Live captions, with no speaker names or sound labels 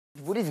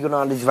What is going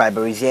on, this is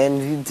Vibers,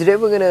 and today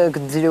we're gonna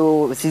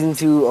continue season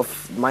 2 of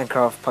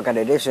Minecraft Pocket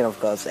Edition, of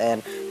course.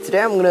 And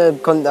today I'm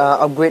gonna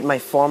upgrade my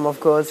farm, of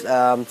course.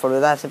 For the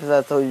last episode,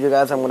 I told you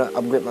guys I'm gonna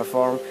upgrade my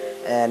farm,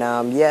 and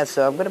yeah,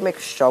 so I'm gonna make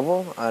a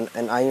shovel,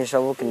 an iron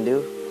shovel can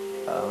do.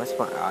 What's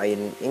my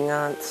iron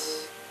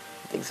ingots?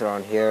 I think it's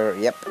around here.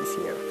 Yep, it's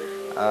here.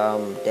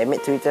 Damn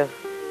it, Twitter.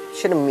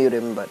 Shouldn't mute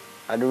him, but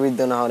I really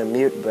don't know how to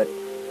mute, but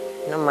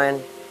never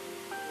mind.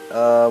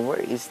 Where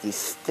is the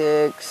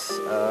sticks?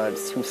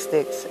 2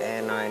 sticks,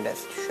 and that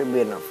should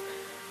be enough.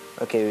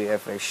 Okay, we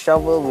have a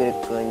shovel. We're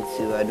going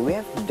to. Do we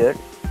have dirt?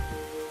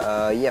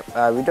 Yep.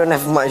 We don't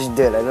have much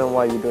dirt. I don't know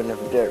why we don't have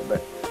dirt,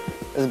 but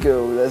let's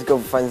go. Let's go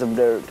find some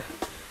dirt.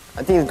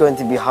 I think it's going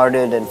to be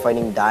harder than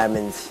finding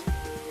diamonds.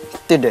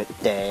 It's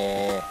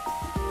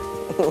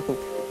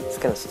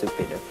kind of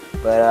stupid, though.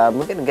 But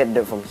we're gonna get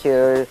dirt from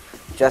here,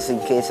 just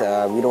in case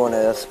we don't want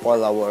to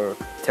spoil our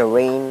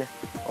terrain.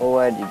 Or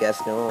what, you guys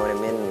know what I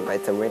mean by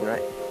terrain,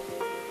 right?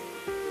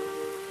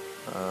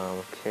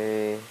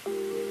 Okay.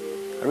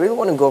 I really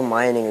want to go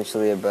mining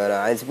actually, but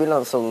it's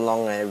been so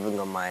long I haven't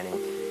gone mining.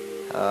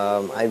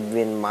 I've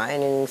been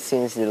mining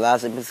since the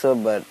last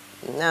episode, but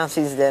now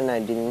since then I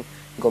didn't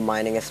go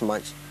mining as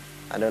much.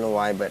 I don't know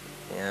why, but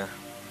yeah.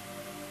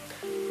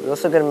 We're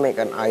also gonna make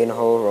an iron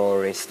hole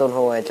or a stone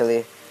hole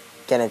actually.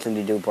 Can't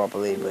actually do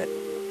properly, but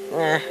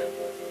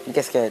you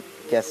guys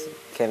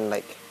can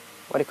like,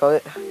 what do you call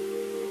it?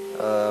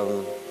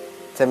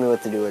 Tell me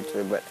what to do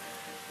actually, but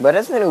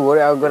that's not a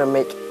worry. I'm gonna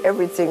make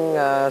everything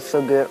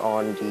so good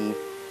on the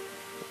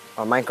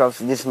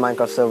this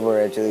Minecraft server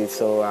actually.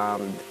 So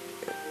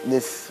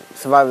this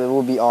survival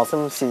will be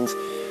awesome since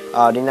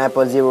the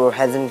 9.0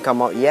 hasn't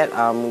come out yet.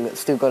 I'm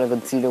still gonna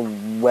continue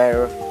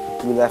where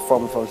we left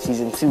from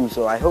season 2.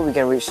 So I hope we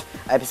can reach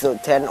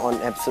episode 10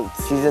 on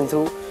season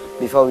 2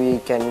 before we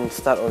can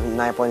start on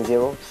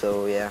 9.0.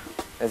 So yeah,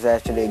 that's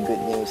actually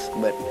good news.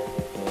 But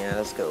yeah,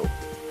 let's go.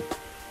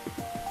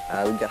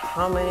 We got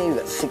how many? We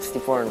got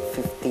 64 and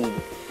 15.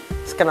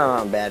 It's kind of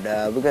not bad.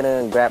 We're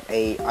gonna grab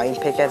a iron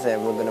pickaxe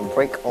and we're gonna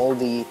break all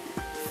the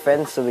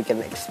fence so we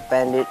can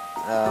expand it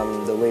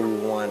the way we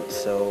want.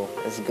 So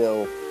let's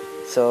go.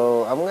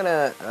 So I'm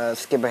gonna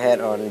skip ahead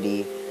on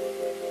the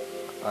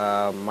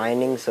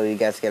mining so you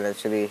guys can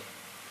actually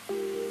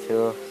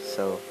too.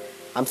 So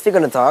I'm still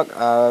gonna talk,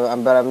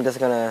 but I'm just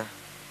gonna,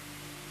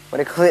 what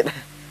do you call it?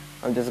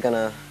 I'm just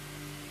gonna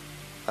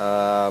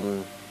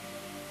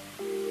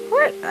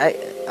what?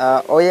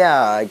 Oh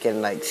yeah, I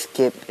can like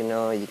skip, you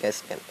know, you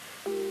guys can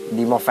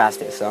be more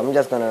faster. So I'm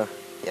just gonna,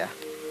 yeah.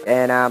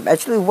 And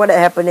actually what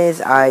happened is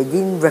I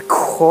didn't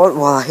record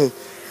while I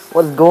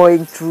was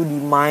going through the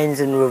mines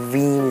and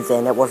ravines,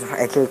 and that was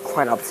actually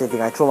quite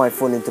upsetting. I threw my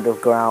phone into the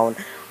ground,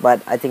 but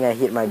I think I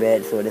hit my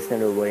bed, so that's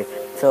not a worry.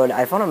 So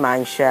I found a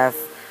mine shaft.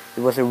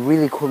 It was a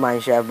really cool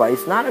mine shaft, but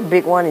it's not a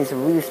big one, it's a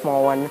really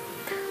small one.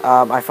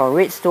 I found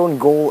redstone,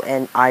 gold,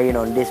 and iron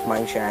on this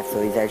mine shaft,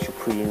 so it's actually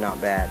pretty not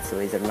bad. So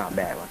it's a not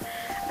bad one,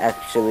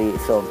 actually.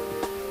 So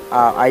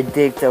I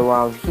digged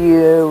around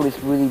here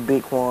with really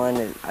big one,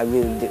 and I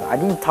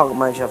didn't talk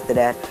much after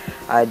that.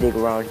 I dig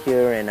around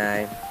here, and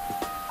I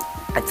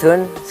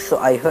turned. So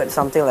I heard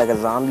something like a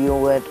zombie or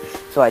what.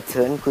 So I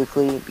turned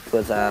quickly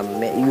because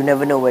you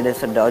never know whether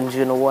it's a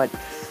dungeon or what.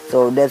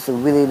 So that's a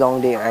really long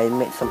day. I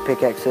made some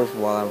pickaxes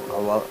while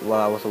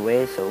I was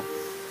away. So.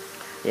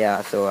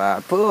 Yeah, so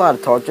I put a lot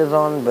of torches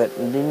on, but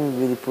didn't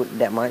really put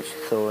that much,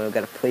 so I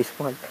gotta place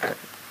one.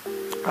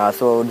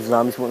 So the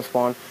zombies won't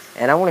spawn.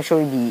 And I want to show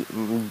you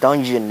the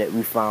dungeon that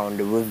we found,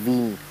 the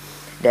ravine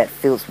that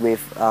fills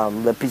with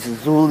lapis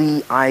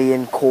lazuli,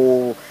 iron,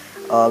 coal,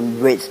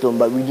 redstone,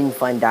 but we didn't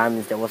find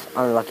diamonds. That was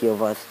unlucky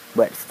of us.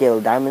 But still,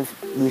 diamonds,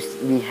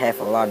 we have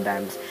a lot of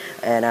diamonds.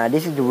 And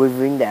this is the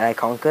ravine that I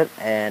conquered,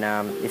 and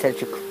it's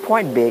actually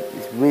quite big.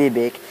 It's really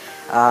big.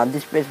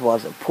 This place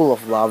was a pool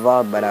of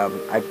lava, but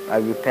I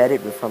repaired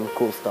it with some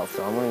cool stuff,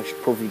 so I'm going to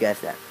prove you guys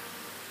that.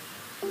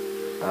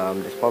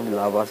 There's probably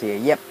lava here.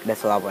 Yep,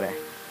 there's lava there.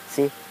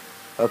 See?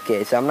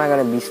 Okay, so I'm not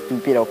going to be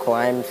stupid or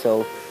climb.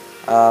 So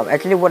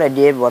actually what I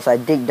did was I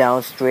dig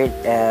down straight.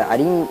 I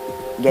didn't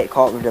get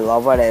caught with the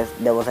lava.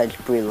 That was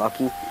actually pretty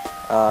lucky.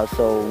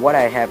 So what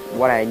I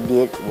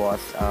did was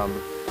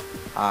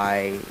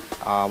I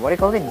what do you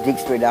call it? Dig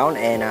straight down,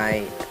 and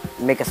I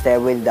make a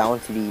stairway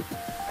down to the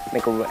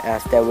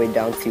stairway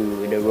down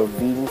to the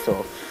ravine.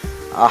 So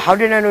how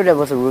did I know there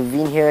was a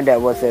ravine here?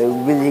 That was a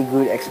really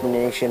good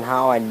explanation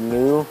how I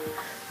knew.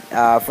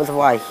 First of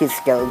all, I hit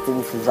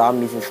skeletons,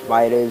 zombies, and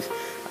spiders.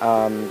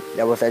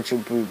 That was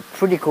actually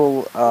pretty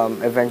cool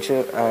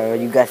adventure.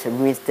 You guys have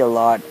missed a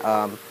lot.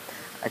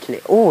 Actually,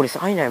 oh, this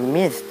iron I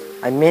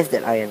missed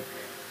that iron.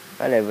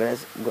 Whatever,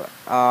 let's go.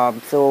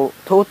 So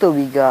total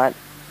we got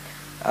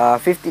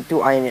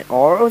 52 iron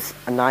ores,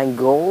 9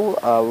 gold.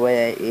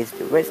 Where is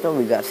the redstone?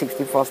 We got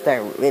 64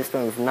 stack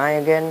redstone with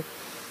 9 again.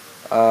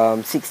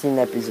 16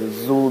 lapis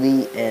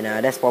lazuli, and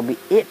that's probably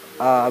it.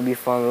 We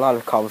found a lot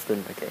of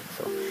cobblestone. Okay,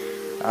 so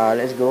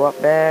let's go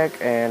up back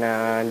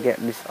and get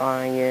this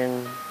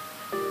iron.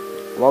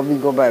 While we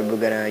go back, we're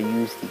gonna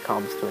use the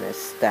cobblestone as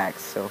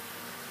stacks. So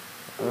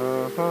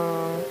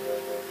Uh-huh.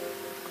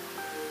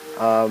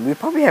 We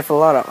probably have a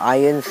lot of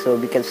iron, so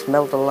we can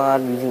smelt a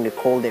lot using the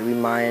coal that we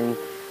mine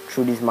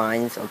through these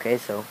mines. Okay,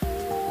 so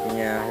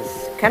yeah,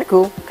 it's kind of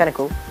cool. Kind of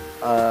cool.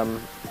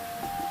 Um,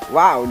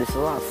 wow, there's a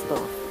lot of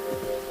stuff.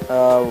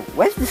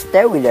 Where's the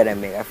stairway that I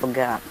made? I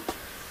forgot.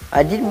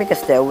 I did make a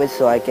stairway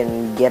so I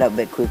can get up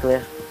there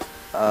quickly.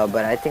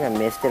 But I think I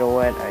missed it or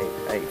what.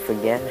 I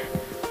forget.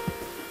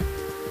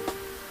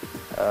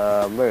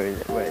 Where is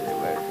it? Where is it?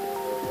 Where is it?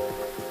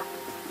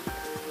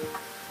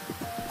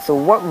 So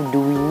what do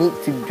we need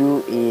to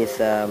do is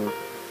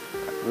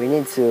we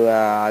need to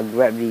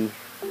grab the,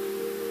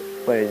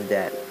 what is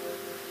that?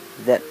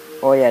 That,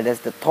 oh yeah,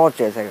 that's the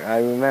torches. I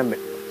remember.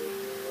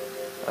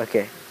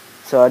 Okay,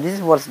 so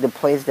this was the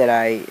place that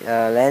I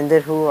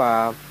landed.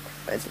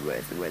 Where's it?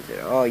 Where's it? Where's it?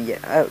 Oh yeah.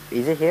 Oh,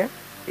 is it here?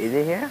 Is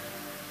it here?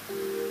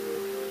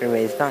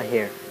 Anyway, it's not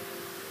here.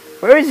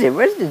 Where is it?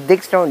 Where's the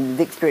dig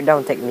straight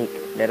down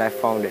technique that I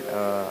found it?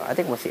 I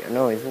think it was here.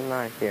 No, it's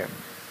not here.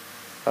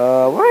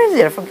 Where is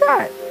it? I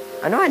forgot.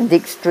 I know I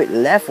dig straight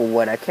left or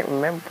what. I can't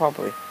remember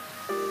properly.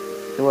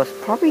 It was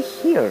probably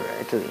here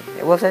actually.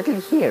 It was actually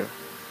here.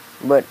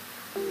 But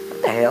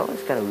what the hell?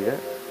 It's kind of weird.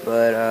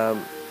 But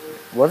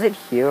was it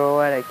here or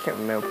what? I can't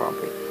remember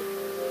properly.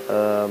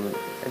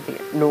 I think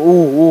no.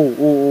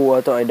 Oh!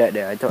 I thought I died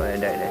there.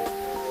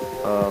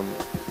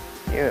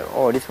 Yeah.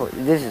 Oh, this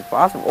is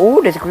possible.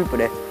 Oh, there's a creeper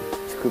there.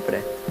 There's a creeper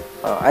there.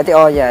 I think.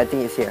 Oh yeah, I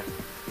think it's here.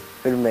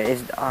 Wait a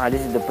minute.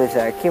 This is the place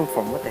that I came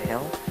from. What the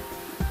hell?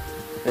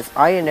 There's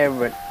iron there,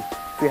 but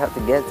we have to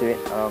get to it.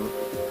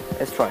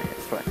 Let's try.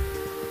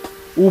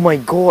 Oh my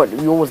god,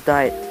 we almost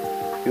died.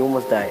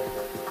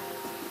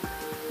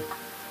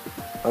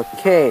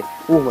 Okay.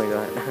 Oh my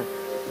god.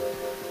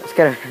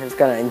 it's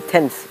kind of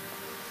intense.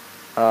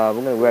 We're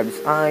gonna grab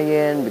this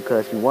iron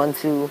because we want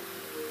to.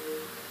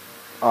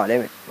 Oh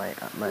damn it,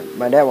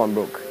 my that one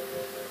broke.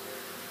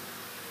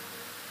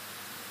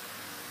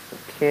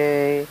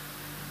 Okay.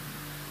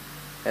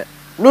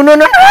 No!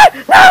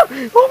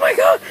 Oh my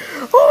god!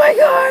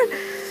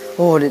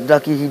 Oh,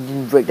 lucky he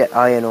didn't break that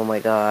iron. Oh my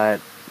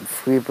god.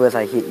 Creepers,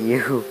 I hit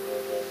you.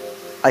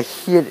 I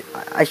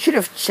should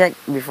have checked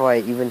before I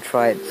even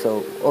tried.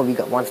 So, oh, we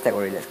got one stack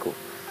already. That's cool.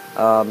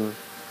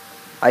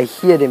 I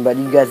heard him, but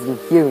you guys didn't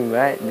hear him,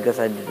 right? Because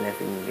I didn't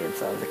have any game,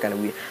 so it's kind of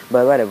weird.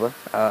 But whatever.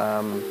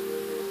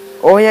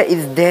 Oh yeah,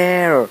 it's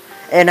there,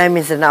 and I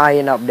missed an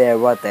iron up there.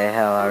 What the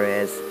hell,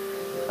 RS?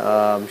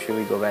 Should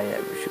we go back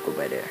there? We should go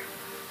back there.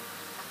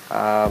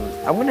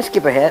 I'm gonna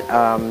skip ahead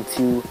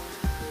to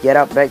get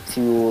up back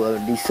to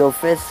the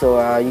surface, so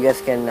you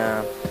guys can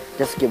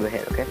just skip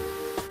ahead, okay?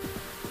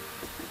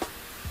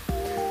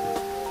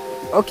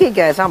 Okay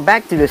guys, I'm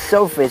back to the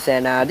surface,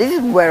 and this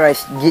is where I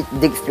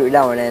dig straight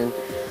down, and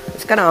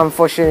it's kind of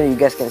unfortunate you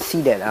guys can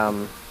see that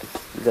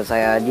because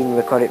I didn't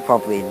record it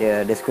properly.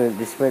 The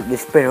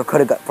screen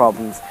recorder got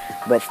problems,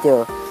 but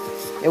still,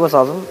 it was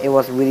awesome. It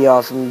was a really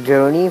awesome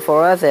journey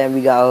for us, and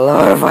we got a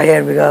lot of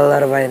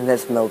iron.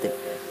 Let's melt it.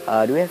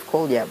 Do we have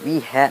coal? Yeah,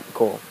 we had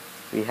coal.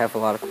 We have a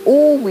lot of.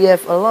 Oh, we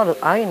have a lot of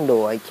iron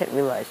though. I can't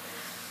realize.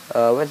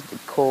 Where's the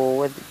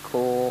coal?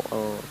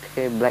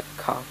 Okay, black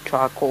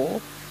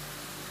charcoal.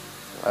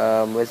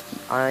 Where's the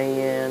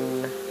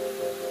iron?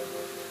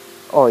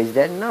 Oh, is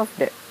that enough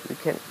that we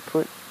can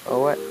put,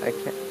 or what? I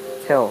can't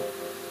tell.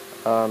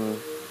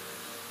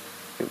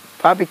 We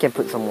probably can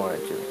put some more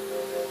actually.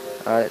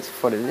 That's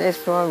for the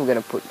next one. We're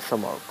gonna put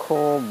some more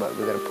coal, but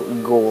we're gonna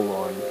put gold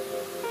on.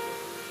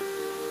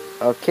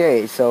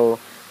 Okay, so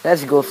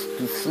let's go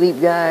to sleep,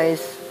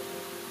 guys,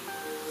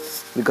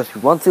 because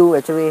we want to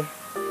actually.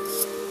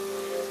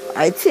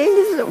 I think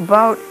this is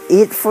about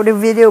it for the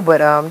video,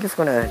 but I'm just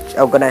gonna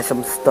organize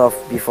some stuff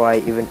before I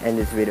even end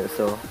this video.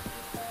 So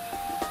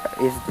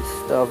is this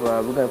stuff,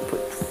 we're gonna put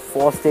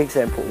 4 sticks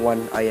and put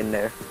 1 iron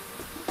there.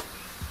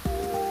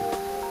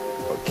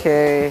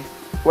 Okay,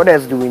 what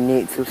else do we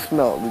need to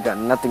smelt? We got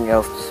nothing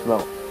else to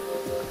smelt.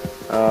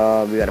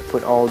 We gotta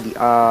put all the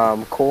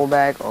coal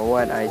back or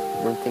what? I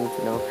don't think,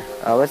 you know.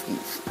 What's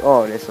these?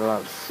 Oh, there's a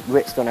lot of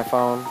redstone I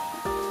found.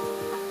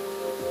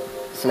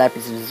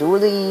 Lapis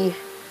lazuli.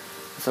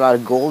 There's a lot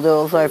of gold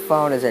also I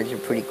found. It's actually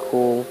pretty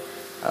cool.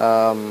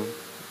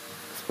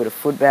 Let's put the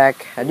food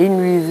back. I didn't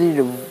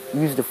really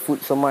use the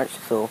food so much,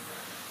 so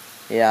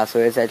yeah. So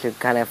it's actually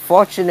kind of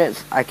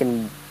fortunate I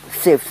can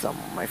save some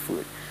of my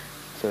food.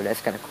 So that's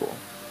kind of cool.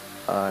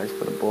 Let's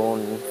put a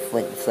bone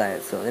flint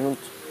inside. So then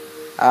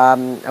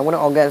I'm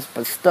gonna organize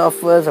my stuff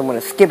first. I'm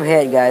gonna skip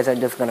ahead, guys. I'm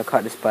just gonna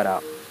cut this part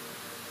out.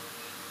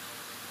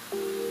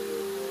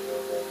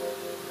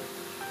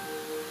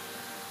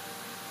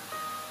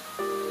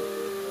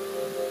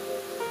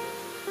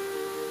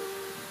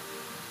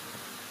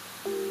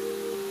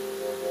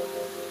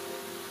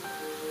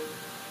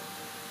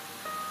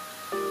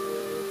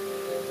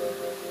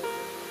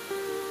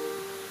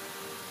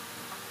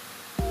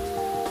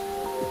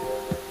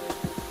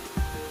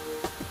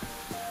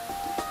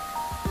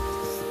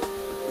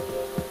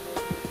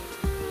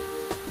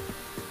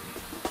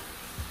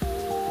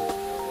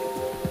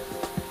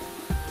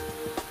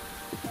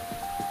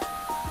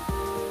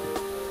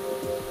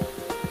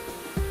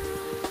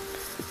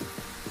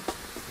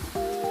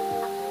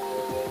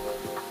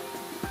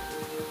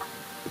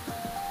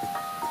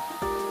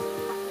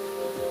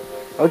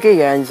 Okay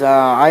guys,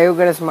 I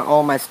organized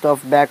all my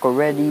stuff back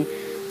already,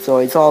 so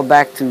it's all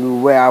back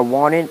to where I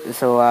want it.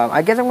 So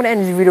I guess I'm gonna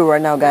end this video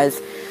right now, guys.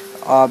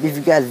 If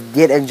you guys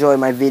did enjoy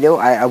my video,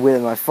 I went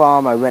on my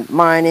farm, I went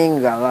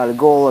mining, got a lot of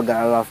gold, I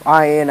got a lot of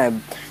iron.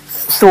 I'm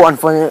so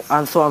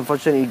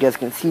unfortunate you guys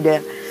can see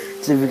that.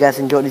 So if you guys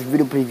enjoyed this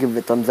video, please give it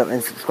a thumbs up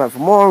and subscribe for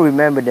more.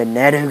 Remember the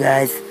Nether,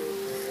 guys.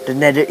 The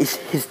Nether is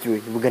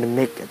history. We're gonna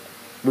make it.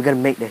 We're gonna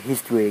make the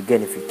history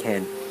again if we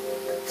can.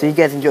 So you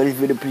guys enjoyed this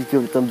video, please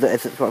give it a thumbs up and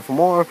subscribe for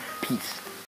more. Peace.